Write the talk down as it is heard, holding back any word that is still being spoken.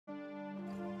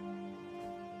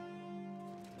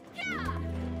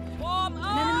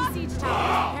siege tower is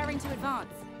preparing to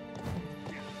advance.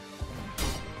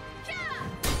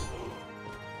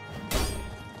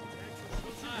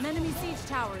 An enemy siege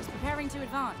tower is preparing to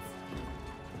advance.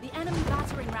 The enemy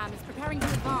battering ram is preparing to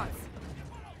advance.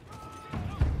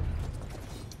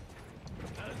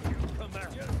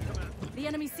 The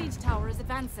enemy siege tower is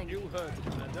advancing. You heard,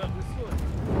 Commander. Understood.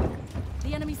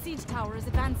 The enemy siege tower is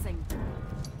advancing.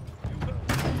 You heard.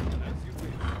 As you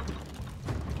wish.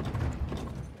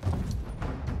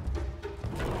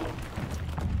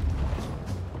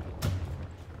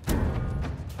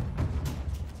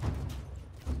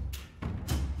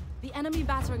 The enemy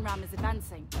battering ram is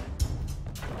advancing.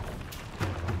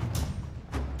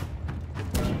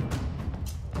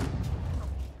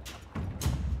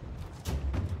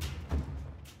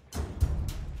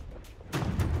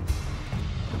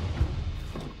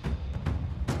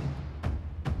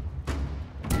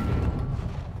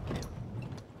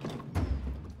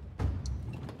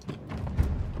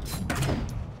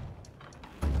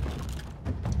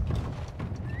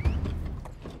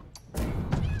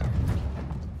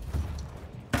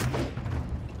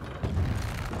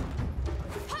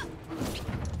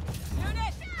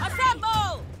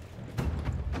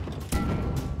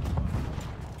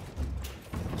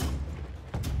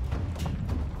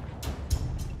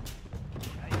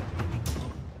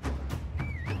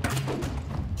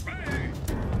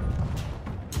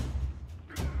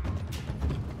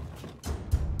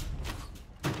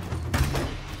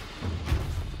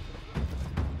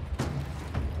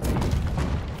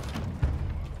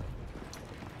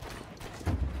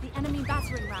 Enemy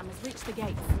battering ram has reached the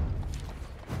gates.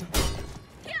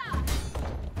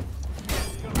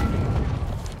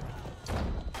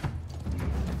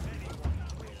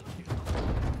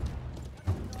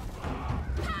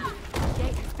 The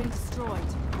gate has been destroyed.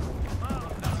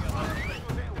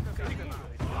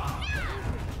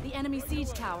 The enemy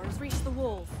siege tower has reached the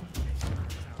walls.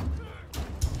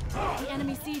 The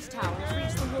enemy siege tower has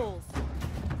reached the walls.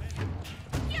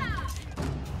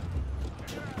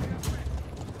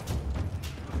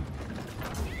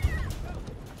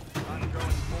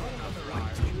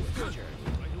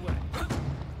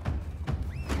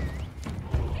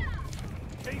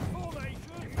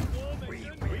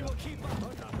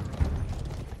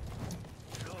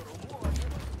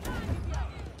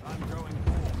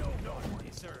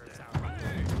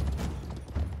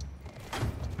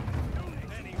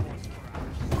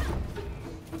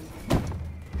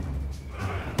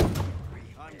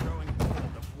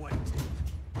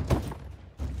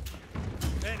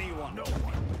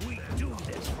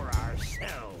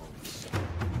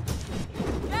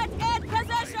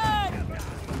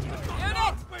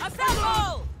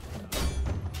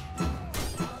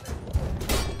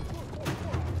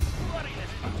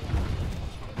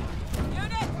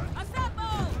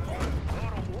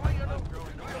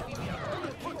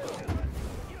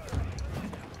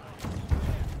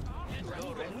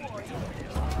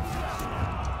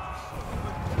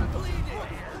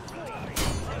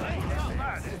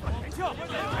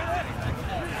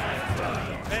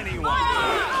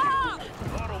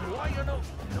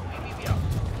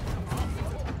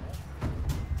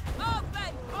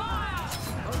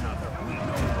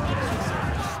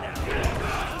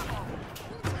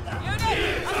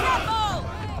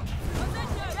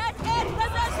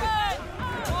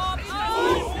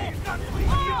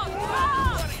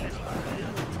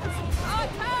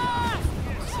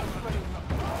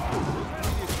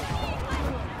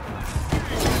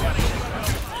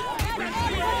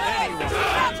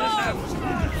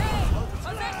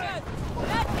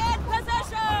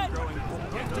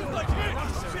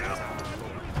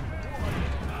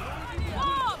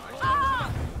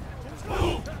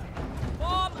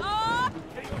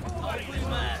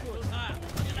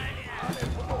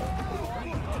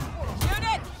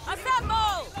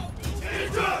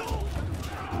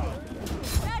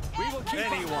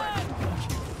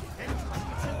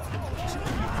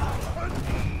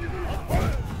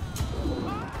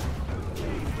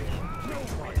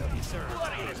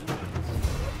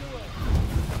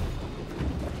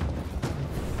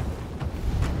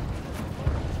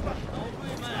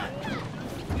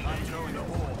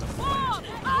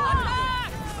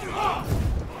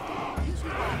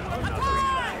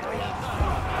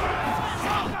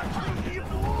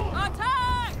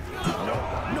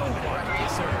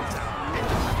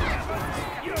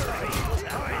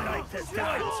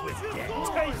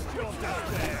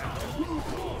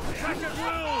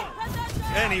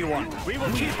 Anyone. We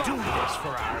will keep do this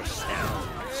for ourselves.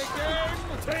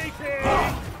 Take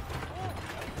it!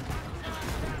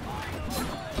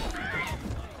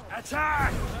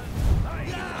 Attack!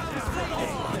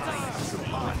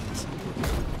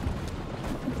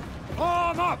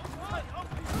 Arm up!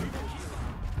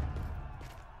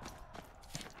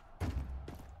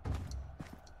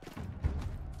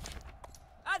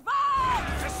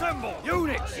 Advance! Assemble!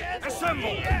 Units!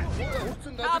 Assemble!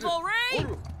 Cavalry!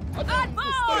 Advance!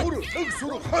 Cavalry! Advance!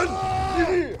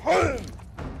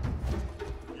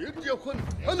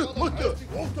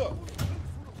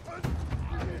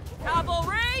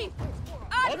 Cavalry!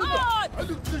 Advance!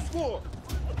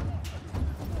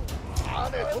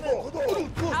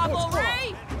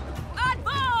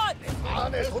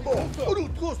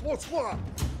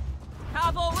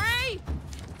 Cavalry!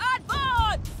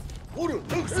 Advance!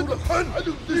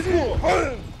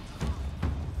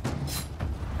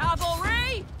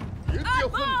 Cavalry!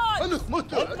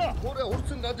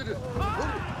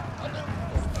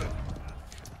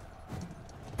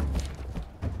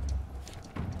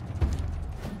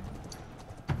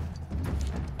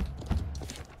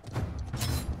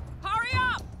 Hurry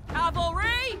up!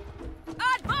 Cavalry!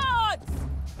 Advance!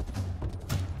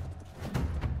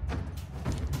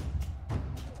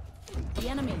 The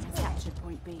enemy has captured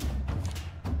point B.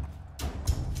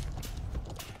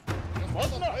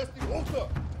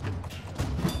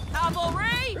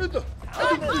 Cavalry! Advance!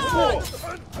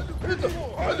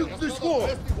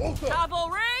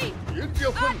 Cavalry!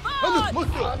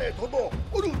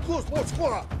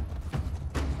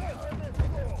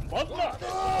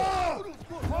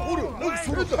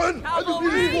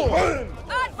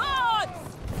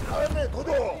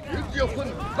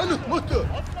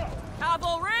 Cavalry!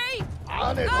 Cavalry!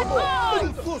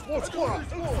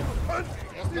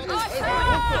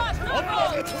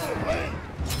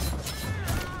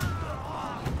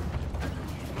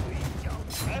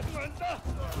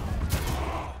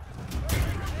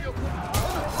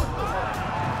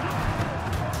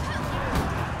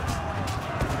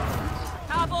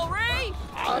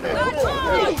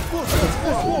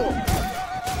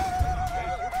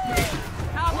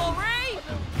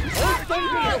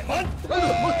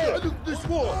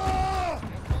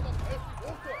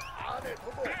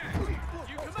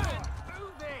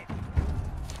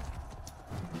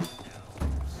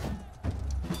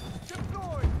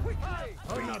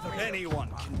 Anyone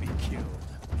can be killed.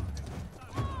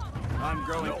 I'm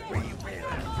growing.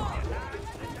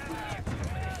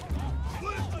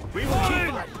 We will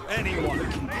keep up. Anyone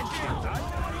can be killed.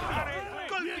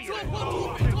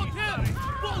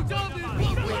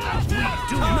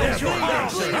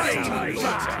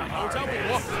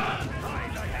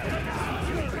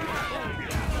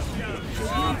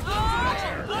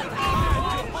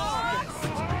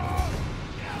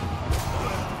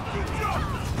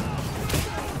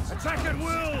 Attack at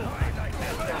will!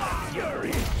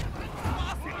 Fury!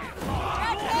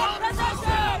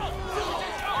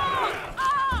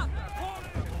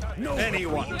 No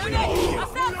anyone can be killed.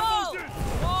 Assemble!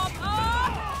 Warm up!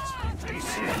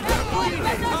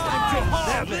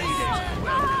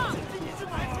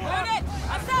 Unit,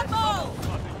 assemble!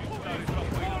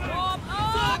 Warm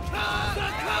up!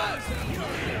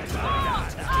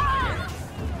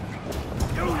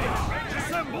 Unit,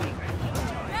 assemble!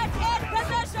 Get in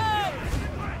position!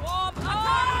 Warm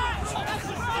up!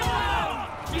 Destroy them!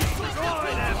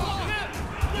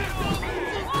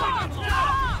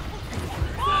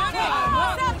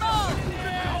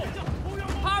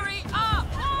 Assemble! Hurry up! Warm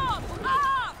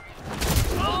up!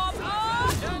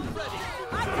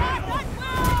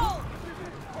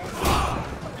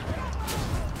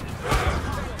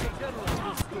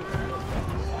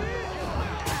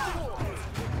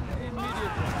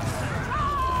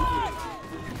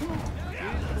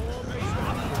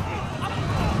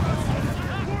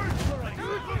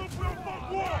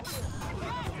 Warm up!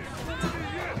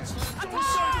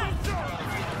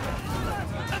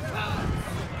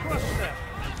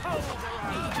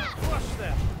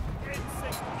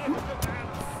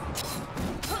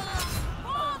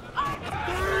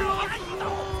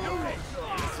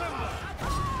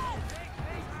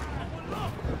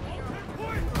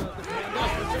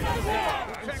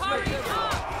 Attack at will!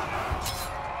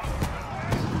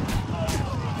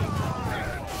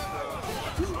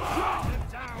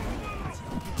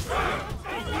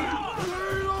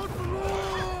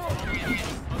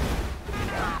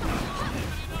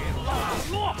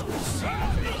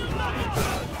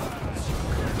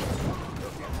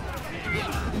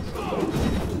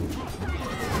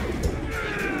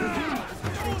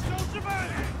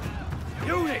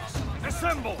 Units,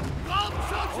 assemble! All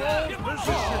position,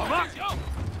 back!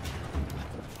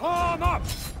 Arm up!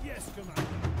 Yes, Commander.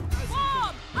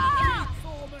 Warm up!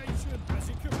 Formation as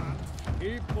you command.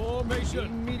 Keep formation.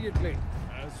 Immediately.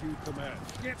 As you command.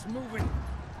 Get moving.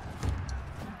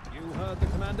 You heard the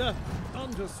commander.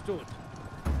 Understood.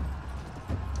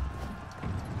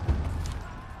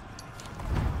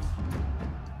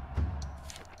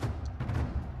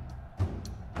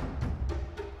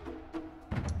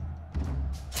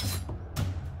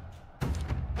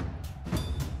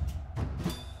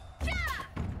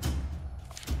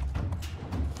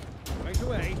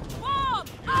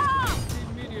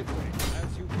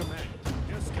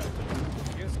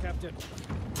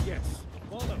 Yes.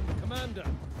 Follow the commander.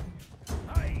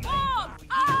 Form up!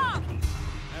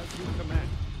 As you command.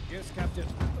 Yes, Captain.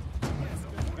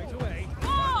 Right away.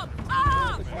 Form The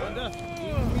up! commander,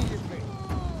 immediately.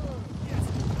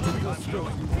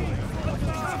 Understood.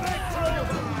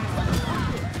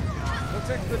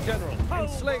 Protect the general.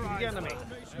 Enslave the enemy.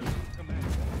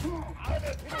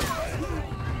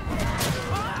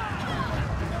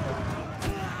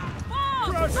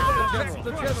 Form up! Protect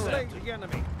the general. Enslave the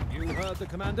enemy. You heard the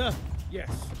commander? Yes.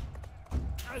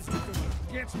 As you command.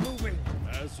 Get moving.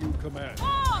 As you command.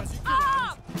 Form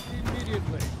up!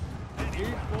 Immediately.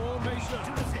 Keep formation.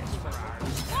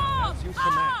 Form As you up!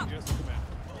 command. Yes, command.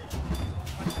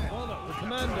 Follow the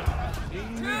commander.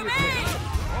 Immediately.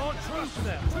 All troops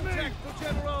there. Protect the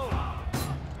general.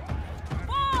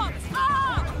 Form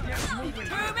up! Yes, moving.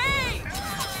 To me!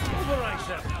 Mobilize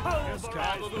them. Yes,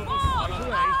 Captain. Form Right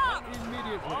away. up!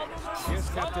 Immediately. Yes,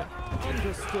 Captain.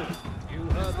 Understood. You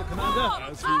heard the commander?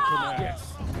 As you command. Yes.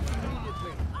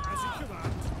 Immediately. As you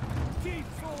command. Keep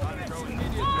formation.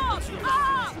 Immediately. Form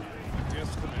up! Yes,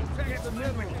 command. Get the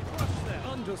middle. Crush them.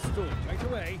 Understood. Right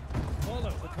away.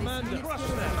 Follow the commander. Crush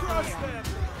them. Crush them.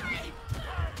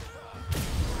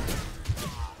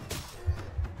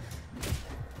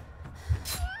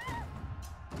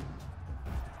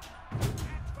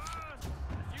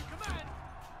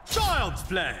 Child's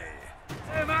play.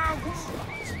 Them out.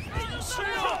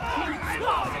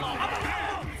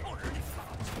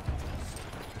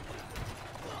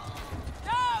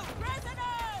 No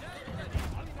prisoners!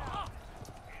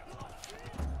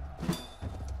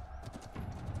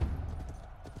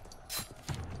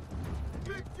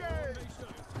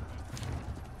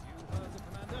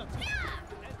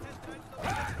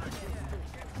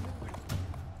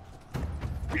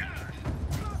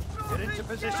 Get into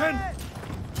position.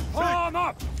 Form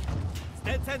up.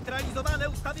 Zdecentralizowane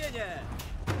ustawienie!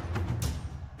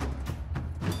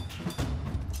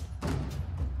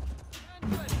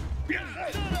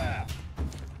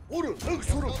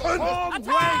 Form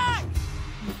Attack!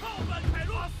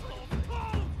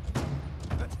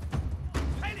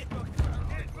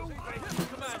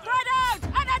 Spread out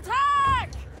and attack!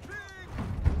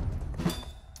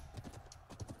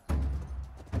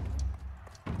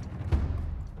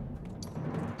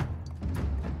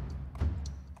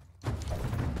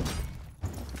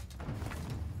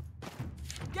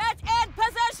 Get in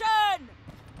position!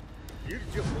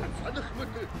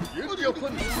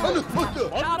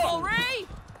 Cavalry!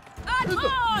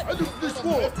 Advance!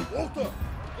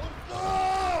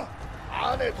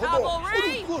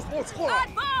 Cavalry!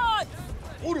 Advance!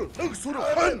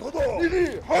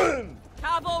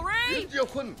 Cavalry!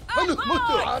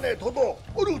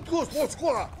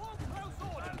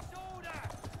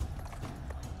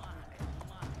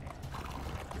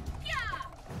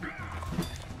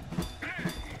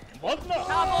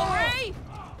 Cavalry! Advance! Cavalry!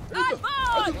 Advance!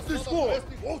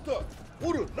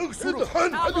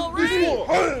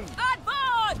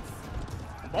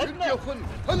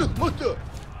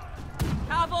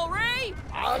 Cavalry!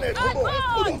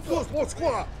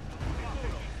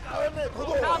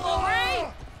 Advance! Cavalry!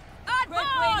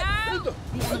 Advance!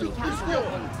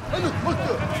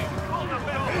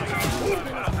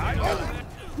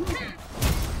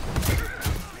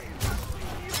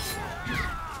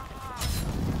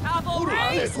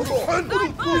 Cavalry!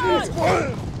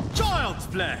 Advance! Child's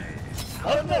play.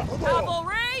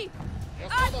 Cavalry!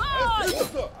 Advance! Child's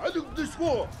play.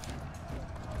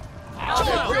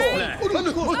 Advance!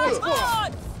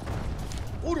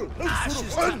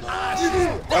 Ashes to ashes.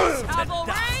 Dust to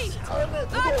Cavalry!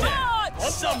 dust.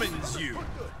 Advance! Summons you.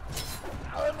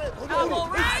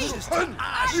 Cavalry! Ashes to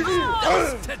ashes.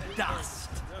 Dust to dust.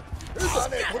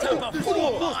 Scatter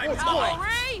before my might.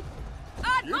 Cavalry!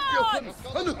 Advance!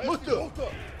 Cavalry!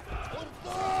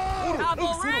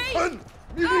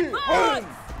 Advance!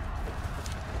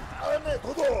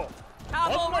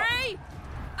 Cavalry!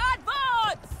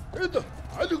 Advance!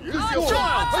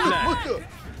 Child's play.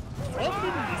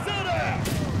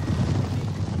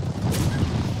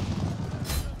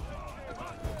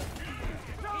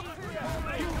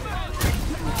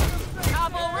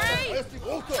 Cavalry!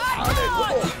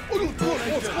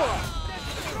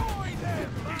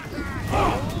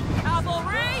 Advance!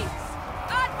 Cavalry!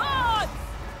 Advance!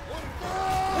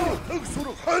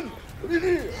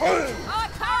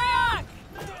 Attack!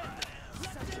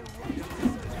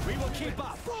 We will keep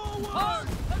up. Hold position!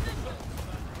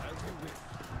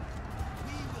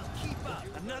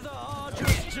 Another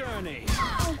arduous journey.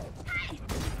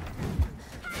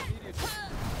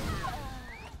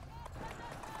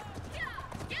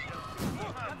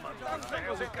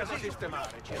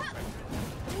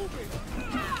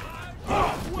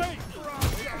 Wait for our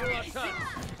attack!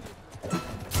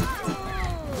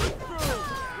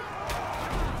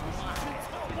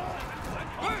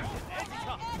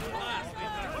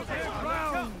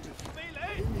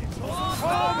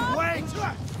 Form wedge!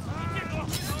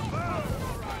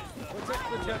 Protect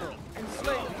the general.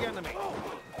 Enslave the enemy.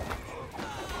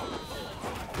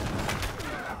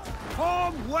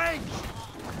 Form wedge!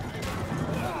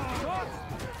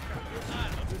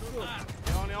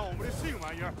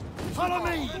 Follow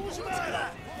me!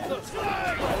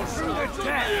 Through the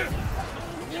death!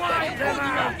 Wipe them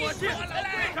out!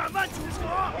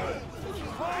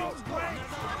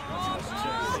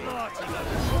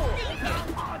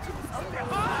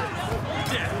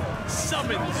 Death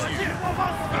summons you.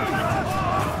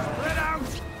 Spread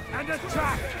out and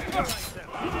attack!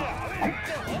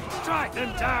 Strike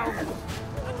them down!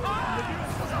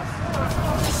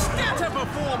 Scatter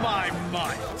before my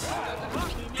might.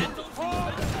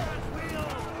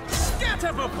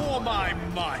 Scatter before my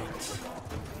might.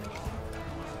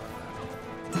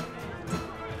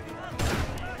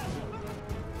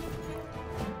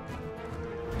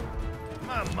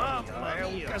 Mamma mia, è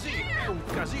un casino, è un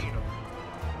casino.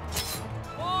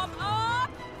 Warm up!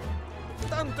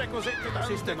 Tante cosette da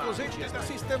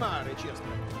sistemare ci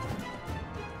aspettano.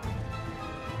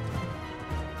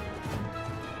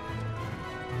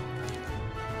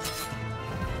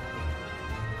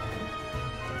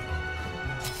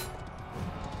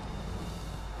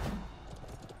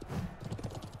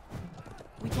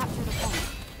 We captured a point.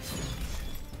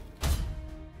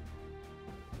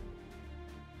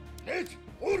 Leć!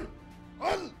 Ur!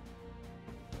 Al!